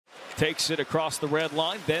takes it across the red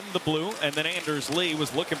line, then the blue, and then Anders Lee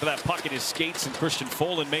was looking for that puck in his skates, and Christian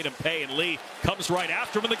Folin made him pay, and Lee comes right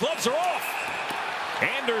after him, and the gloves are off.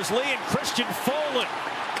 Anders Lee and Christian Folin.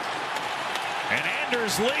 And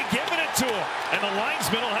Anders Lee giving it to him, and the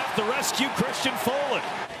linesman will have to rescue Christian Folin.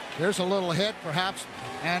 There's a little hit, perhaps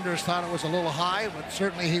Anders thought it was a little high, but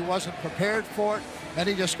certainly he wasn't prepared for it, and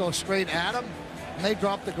he just goes straight at him. And they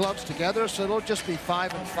drop the gloves together, so it'll just be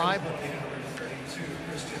 5-5.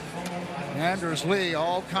 Anders Lee,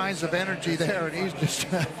 all kinds of energy there, and he's just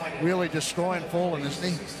really destroying Folin, isn't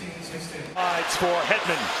he? It's for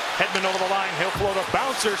Hedman. Hedman over the line. He'll float a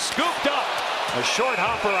bouncer, scooped up. A short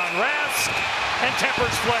hopper on Rask, and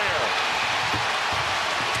Temper's flare.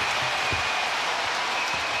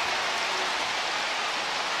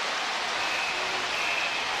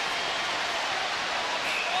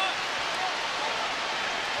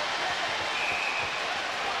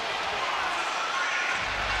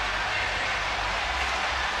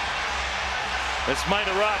 This might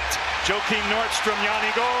erupt. Joakim Nordstrom,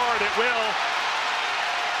 Yanni Gord, it will.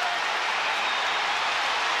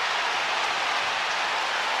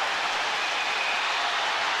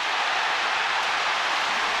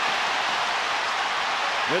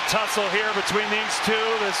 Good tussle here between these two.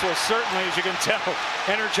 This will certainly, as you can tell,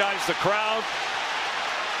 energize the crowd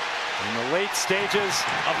in the late stages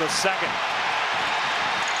of the second.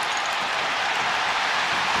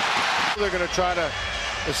 They're going to try to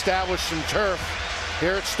establish some turf.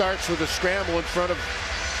 Here it starts with a scramble in front of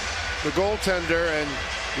the goaltender, and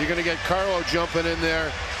you're going to get Carlo jumping in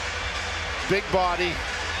there. Big body,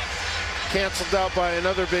 canceled out by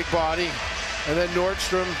another big body, and then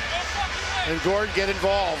Nordstrom and Gord get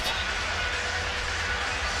involved.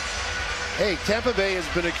 Hey, Tampa Bay has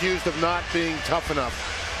been accused of not being tough enough.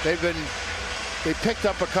 They picked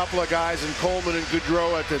up a couple of guys in Coleman and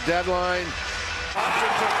Goudreau at the deadline. Option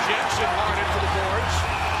took Jensen hard into the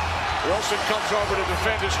boards. Wilson comes over to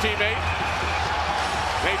defend his teammate.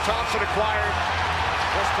 Nate Thompson acquired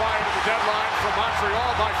just prior to the deadline from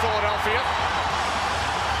Montreal by Philadelphia.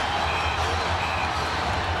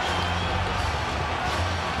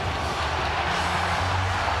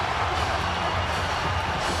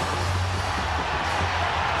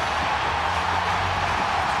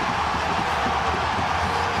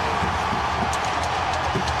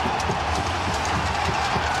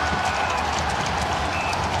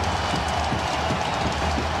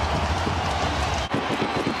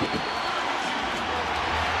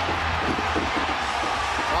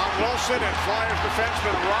 Wilson and Flyers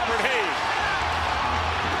defenseman Robert Hayes.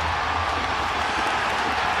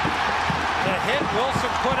 The hit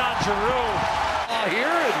Wilson put on Giroux here,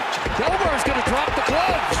 and Delmar's going to drop the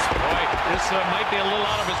gloves. Boy, this might be a little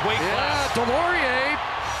out of his weight class. Yeah, Delorier,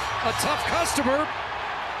 a tough customer.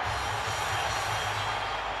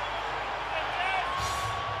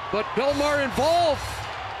 But Belmar involved.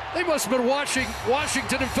 They must have been watching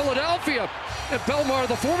Washington and Philadelphia. And Belmar,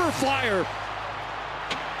 the former Flyer.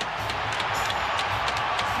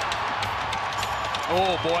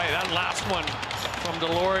 Oh boy, that last one from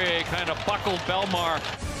Delorier kind of buckled Belmar.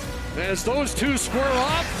 As those two square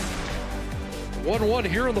off, 1-1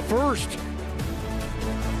 here in the first.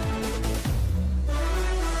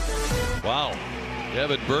 Wow.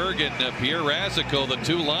 Evan Berg and Pierre Razico, the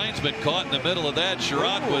two linesmen caught in the middle of that.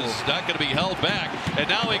 Sherrod was not going to be held back. And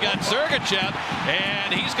now we got Sergachev,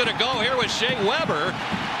 and he's going to go here with Shea Weber.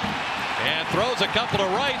 And throws a couple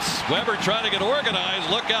of rights. Weber trying to get organized.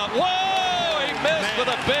 Look out. Whoa! He missed with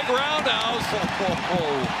a big roundhouse.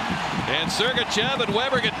 And Sergachev and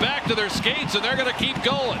Weber get back to their skates, and they're going to keep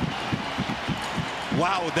going.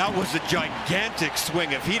 Wow, that was a gigantic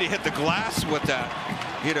swing. If he'd have hit the glass with that,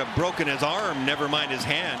 he'd have broken his arm, never mind his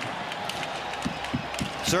hand.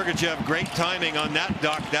 Sergachev, great timing on that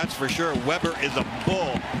duck, that's for sure. Weber is a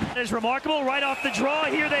bull. It's remarkable. Right off the draw,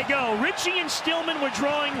 here they go. Ritchie and Stillman were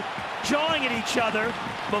jawing at each other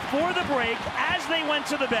before the break as they went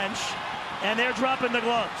to the bench, and they're dropping the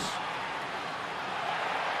gloves.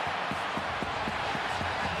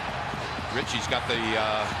 Ritchie's got the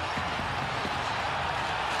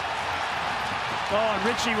Oh, and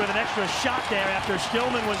Ritchie with an extra shot there after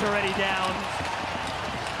Stillman was already down.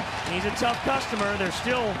 He's a tough customer. They're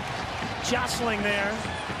still jostling there.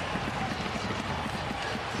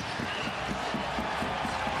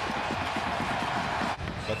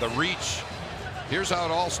 But the reach, here's how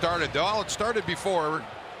it all started. Well, it started before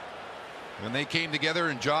when they came together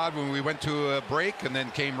and jawed when we went to a break, and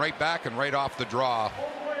then came right back and right off the draw.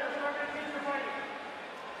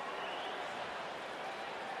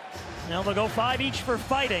 Now they'll go 5 each for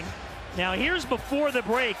fighting. Now here's before the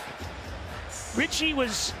break. Ritchie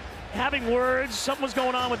was having words. Something was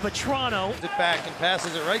going on with Vetrano. It back and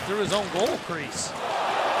passes it right through his own goal crease.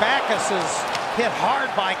 Backus is hit hard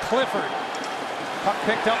by Clifford. Puck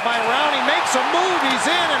picked up by Rowney, makes a move, he's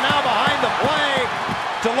in, and now behind the play,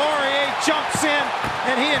 Delorier jumps in,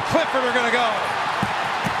 and he and Clifford are going to go.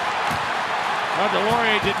 Well,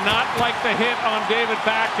 Delorier did not like the hit on David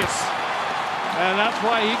Backus, and that's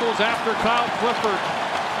why he goes after Kyle Clifford.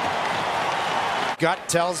 Gut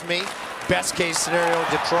tells me best case scenario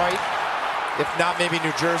Detroit, if not maybe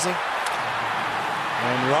New Jersey.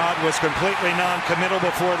 And Rod was completely non-committal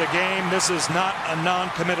before the game. This is not a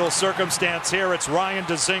non-committal circumstance here. It's Ryan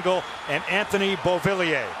Dzingel and Anthony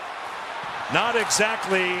Beauvillier. Not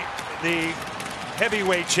exactly the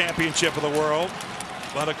heavyweight championship of the world,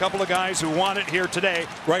 but a couple of guys who won it here today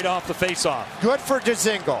right off the face-off. Good for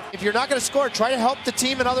Dzingel. If you're not going to score, try to help the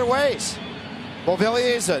team in other ways.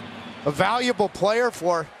 Beauvillier is a valuable player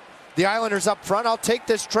for the Islanders up front. I'll take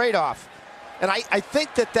this trade-off. And I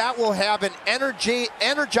think that will have an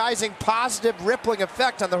energizing, positive, rippling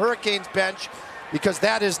effect on the Hurricanes bench, because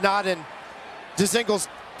that is not in Dzingel's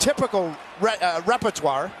typical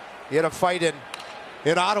repertoire. He had a fight in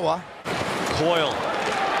Ottawa. Coyle,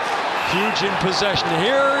 huge in possession.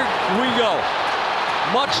 Here we go.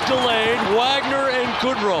 Much delayed, Wagner and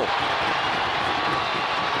Goodrow.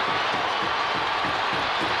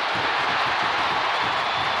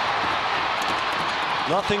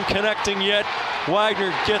 Nothing connecting yet.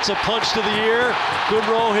 Wagner gets a punch to the ear.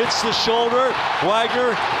 Goodrow hits the shoulder.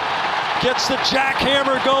 Wagner gets the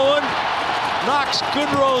jackhammer going. Knocks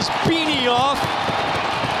Goodrow's beanie off.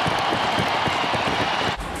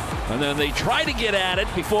 And then they tried to get at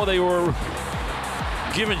it before they were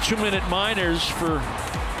given 2-minute minors for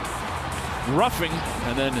roughing.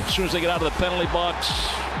 And then as soon as they get out of the penalty box,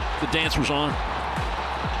 the dance was on.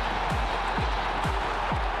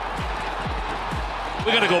 We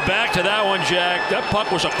got to go back to that one, Jack. That puck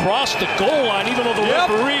was across the goal line, even though the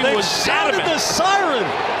referee was adamant. They sounded the siren,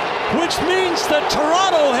 which means that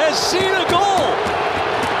Toronto has seen a goal.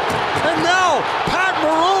 And now Pat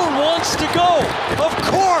Maroon wants to go, of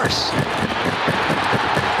course.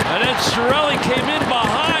 And then Cirelli came in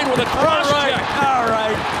behind with a cross check. All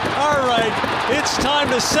right. It's time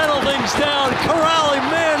to settle things down. Corrali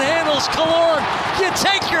manhandles Killorn. You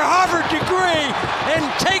take your Harvard degree and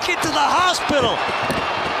take it to the hospital.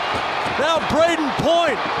 Now Braden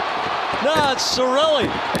Point. Now it's Cirelli.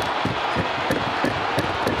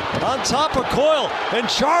 On top of Coyle. And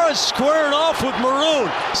Chara's squaring off with Maroon,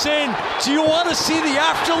 saying, do you want to see the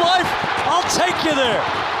afterlife? I'll take you there.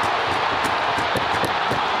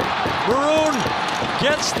 Maroon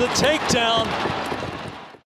gets the takedown.